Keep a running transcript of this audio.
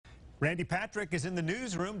Randy Patrick is in the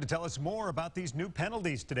newsroom to tell us more about these new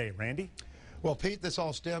penalties today. Randy? Well, Pete, this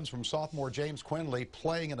all stems from sophomore James Quinley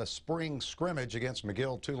playing in a spring scrimmage against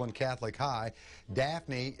McGill-Tulane Catholic High.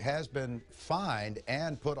 Daphne has been fined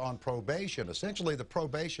and put on probation. Essentially, the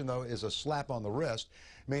probation, though, is a slap on the wrist,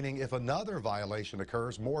 meaning if another violation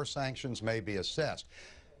occurs, more sanctions may be assessed.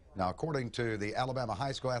 Now, according to the Alabama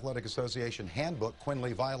High School Athletic Association handbook,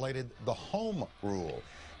 Quinley violated the home rule.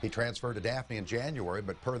 He transferred to Daphne in January,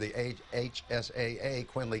 but per the HSAA,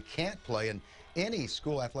 Quinley can't play in any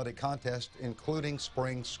school athletic contest, including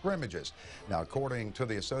spring scrimmages. Now, according to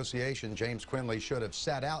the association, James Quinley should have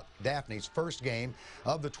sat out Daphne's first game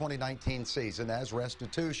of the 2019 season as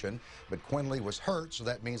restitution, but Quinley was hurt, so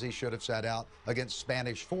that means he should have sat out against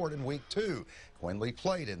Spanish Fort in week 2. Quinley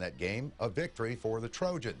played in that game, a victory for the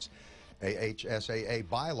Trojans. HSAA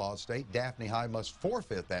bylaws state Daphne High must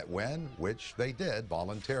forfeit that win, which they did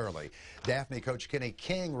voluntarily. Daphne coach Kenny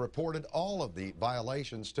King reported all of the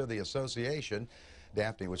violations to the association.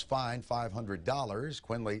 Daphne was fined $500.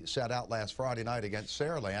 Quinley sat out last Friday night against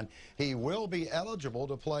Saraland. He will be eligible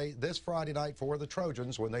to play this Friday night for the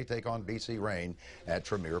Trojans when they take on BC Rain at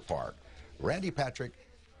Tremere Park. Randy Patrick,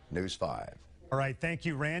 News 5. All right, thank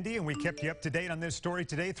you, Randy. And we kept you up to date on this story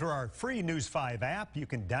today through our free News 5 app. You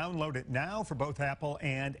can download it now for both Apple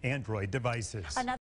and Android devices.